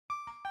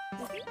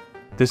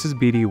This is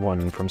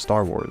BD-1 from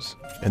Star Wars,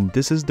 and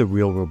this is the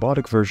real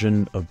robotic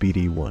version of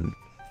BD-1.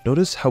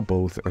 Notice how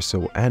both are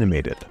so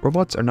animated.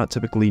 Robots are not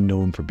typically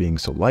known for being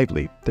so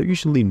lively, they're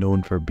usually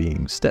known for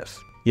being stiff.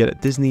 Yet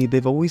at Disney,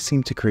 they've always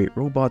seemed to create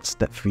robots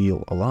that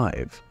feel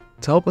alive.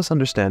 To help us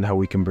understand how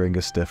we can bring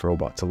a stiff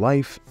robot to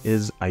life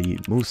is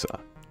Aaed Musa.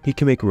 He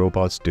can make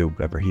robots do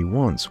whatever he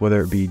wants,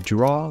 whether it be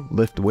draw,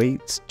 lift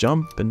weights,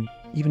 jump, and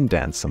even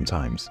dance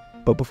sometimes.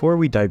 But before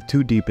we dive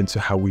too deep into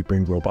how we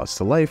bring robots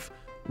to life,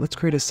 let's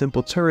create a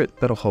simple turret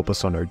that'll help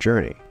us on our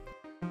journey.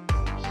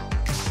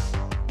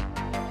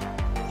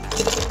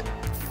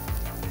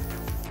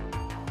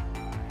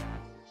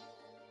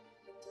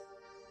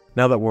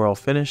 Now that we're all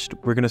finished,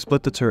 we're going to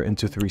split the turret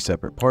into 3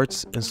 separate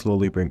parts and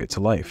slowly bring it to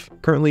life.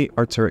 Currently,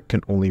 our turret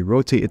can only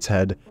rotate its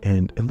head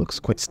and it looks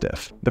quite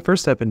stiff. The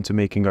first step into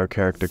making our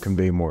character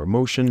convey more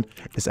emotion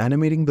is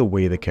animating the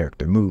way the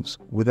character moves,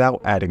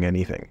 without adding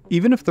anything.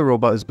 Even if the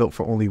robot is built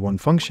for only one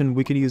function,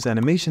 we can use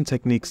animation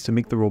techniques to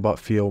make the robot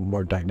feel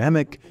more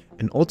dynamic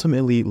and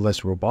ultimately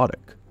less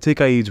robotic. Take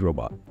Aaed's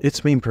robot.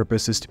 Its main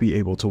purpose is to be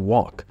able to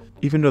walk.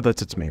 Even though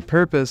that's its main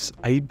purpose,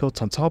 Aaed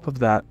built on top of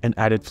that and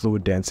added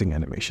fluid dancing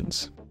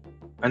animations.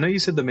 I know you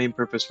said the main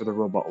purpose for the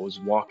robot was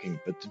walking,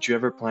 but did you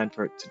ever plan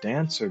for it to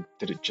dance, or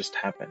did it just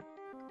happen?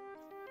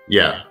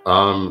 Yeah,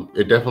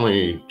 it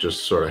definitely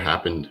just sort of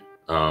happened.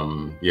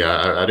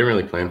 Yeah, I didn't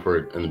really plan for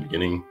it in the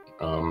beginning.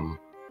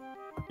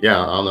 Yeah,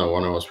 I don't know,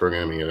 when I was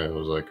programming it, I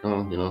was like,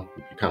 oh, you know,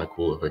 it'd be kind of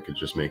cool if I could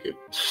just make it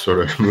sort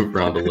of move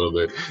around a little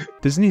bit.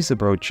 Disney's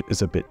approach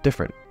is a bit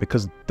different,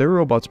 because their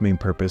robot's main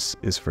purpose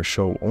is for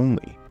show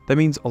only. That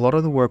means a lot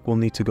of the work will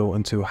need to go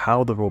into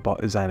how the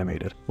robot is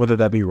animated, whether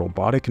that be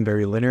robotic and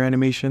very linear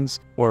animations,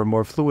 or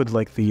more fluid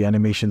like the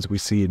animations we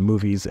see in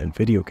movies and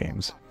video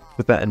games.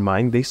 With that in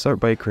mind, they start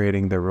by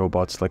creating their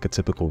robots like a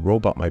typical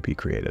robot might be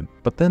created,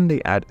 but then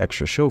they add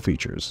extra show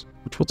features,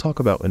 which we'll talk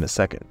about in a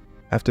second.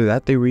 After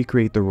that, they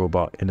recreate the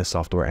robot in a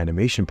software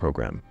animation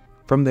program.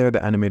 From there, the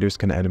animators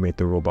can animate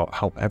the robot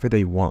however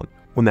they want.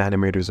 When the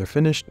animators are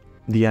finished,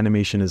 the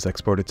animation is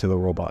exported to the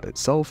robot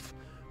itself,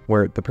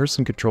 where the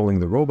person controlling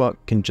the robot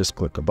can just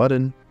click a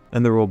button,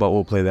 and the robot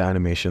will play the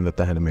animation that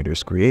the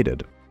animators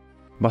created.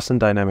 Boston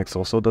Dynamics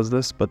also does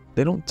this, but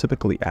they don't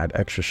typically add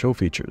extra show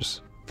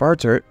features. For our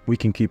turret, we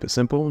can keep it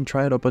simple and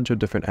try out a bunch of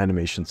different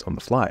animations on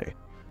the fly.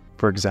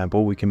 For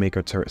example, we can make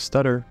our turret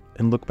stutter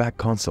and look back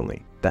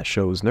constantly. That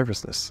shows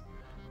nervousness.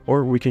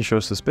 Or we can show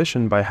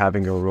suspicion by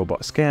having a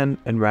robot scan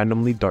and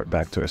randomly dart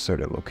back to a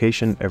certain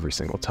location every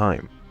single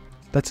time.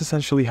 That's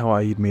essentially how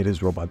Aaed made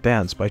his robot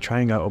dance, by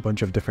trying out a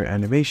bunch of different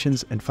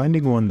animations and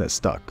finding one that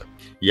stuck.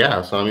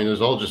 Yeah, so I mean,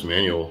 it's all just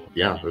manual.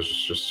 Yeah, it was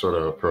just sort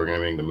of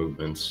programming the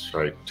movements,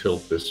 right?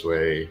 Tilt this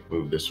way,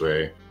 move this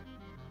way,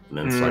 and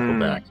then cycle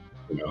back,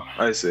 you know.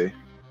 I see.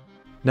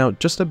 Now,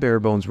 just a bare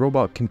bones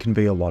robot can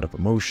convey a lot of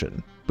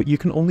emotion, but you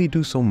can only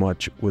do so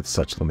much with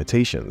such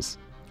limitations.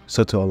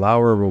 So to allow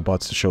our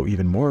robots to show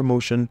even more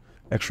emotion,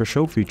 extra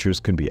show features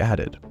can be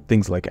added.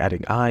 Things like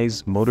adding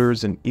eyes,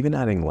 motors, and even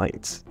adding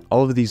lights.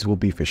 All of these will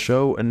be for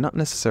show and not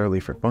necessarily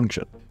for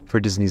function.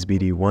 For Disney's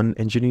BD-1,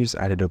 engineers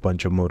added a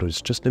bunch of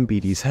motors just in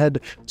BD's head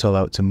to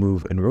allow it to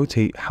move and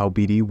rotate how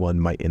BD-1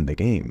 might in the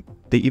game.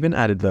 They even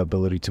added the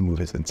ability to move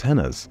his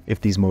antennas.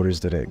 If these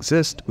motors didn't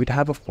exist, we'd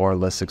have a far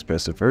less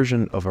expressive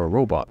version of our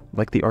robot,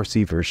 like the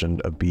RC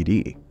version of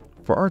BD.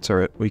 For our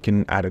turret, we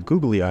can add a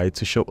googly eye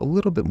to show a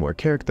little bit more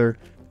character,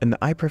 and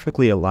the eye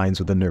perfectly aligns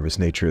with the nervous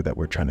nature that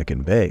we're trying to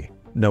convey.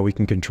 Now we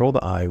can control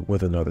the eye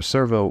with another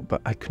servo,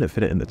 but I couldn't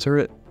fit it in the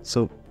turret,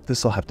 so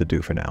this'll have to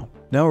do for now.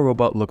 Now our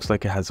robot looks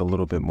like it has a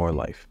little bit more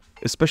life,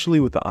 especially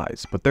with the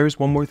eyes, but there's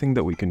one more thing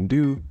that we can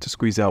do to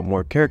squeeze out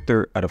more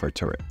character out of our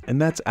turret, and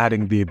that's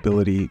adding the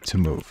ability to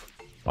move.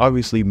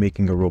 Obviously,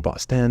 making a robot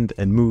stand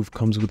and move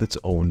comes with its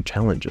own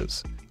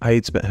challenges.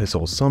 Aaed spent his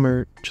whole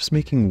summer just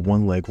making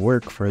one leg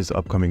work for his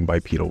upcoming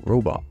bipedal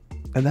robot,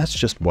 and that's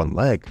just one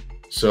leg.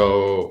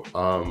 So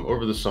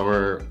over the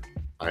summer,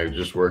 I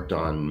just worked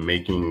on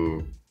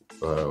making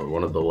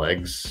one of the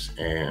legs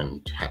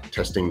and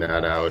testing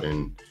that out,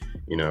 and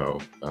you know,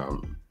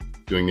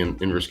 doing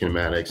inverse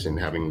kinematics and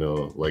having the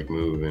leg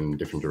move in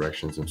different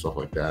directions and stuff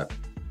like that.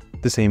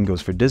 The same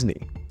goes for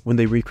Disney. When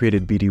they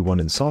recreated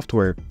BD-1 in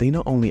software, they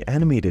not only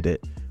animated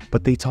it,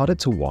 but they taught it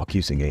to walk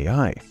using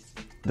AI.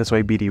 That's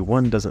why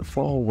BD-1 doesn't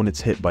fall when it's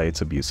hit by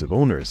its abusive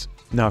owners.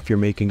 Now, if you're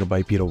making a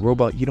bipedal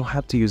robot, you don't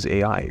have to use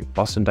AI.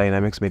 Boston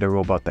Dynamics made a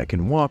robot that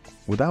can walk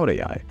without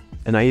AI,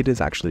 and Aaed is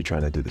actually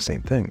trying to do the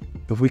same thing.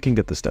 If we can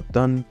get the step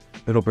done,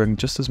 it'll bring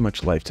just as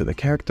much life to the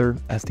character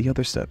as the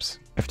other steps.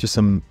 After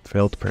some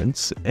failed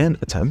prints and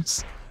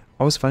attempts,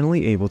 I was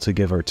finally able to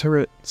give our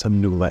turret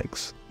some new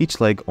legs. Each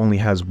leg only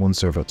has one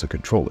servo to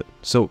control it,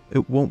 so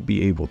it won't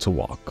be able to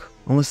walk,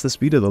 unless the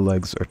speed of the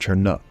legs are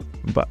turned up,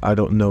 but I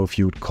don't know if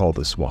you would call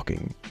this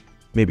walking.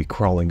 Maybe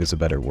crawling is a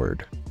better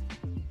word.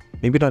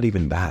 Maybe not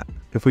even that.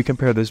 If we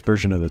compare this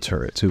version of the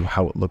turret to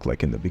how it looked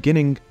like in the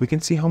beginning, we can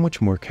see how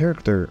much more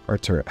character our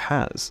turret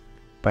has.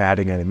 By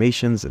adding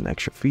animations and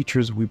extra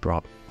features, we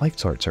brought life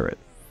to our turret.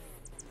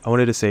 I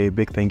wanted to say a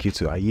big thank you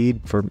to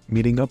Aaed for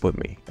meeting up with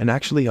me and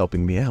actually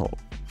helping me out.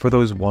 For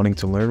those wanting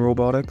to learn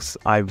robotics,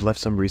 I've left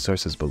some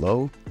resources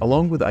below,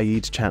 along with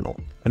Aaed's channel,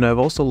 and I've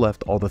also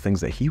left all the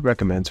things that he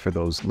recommends for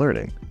those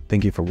learning.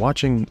 Thank you for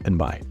watching, and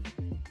bye.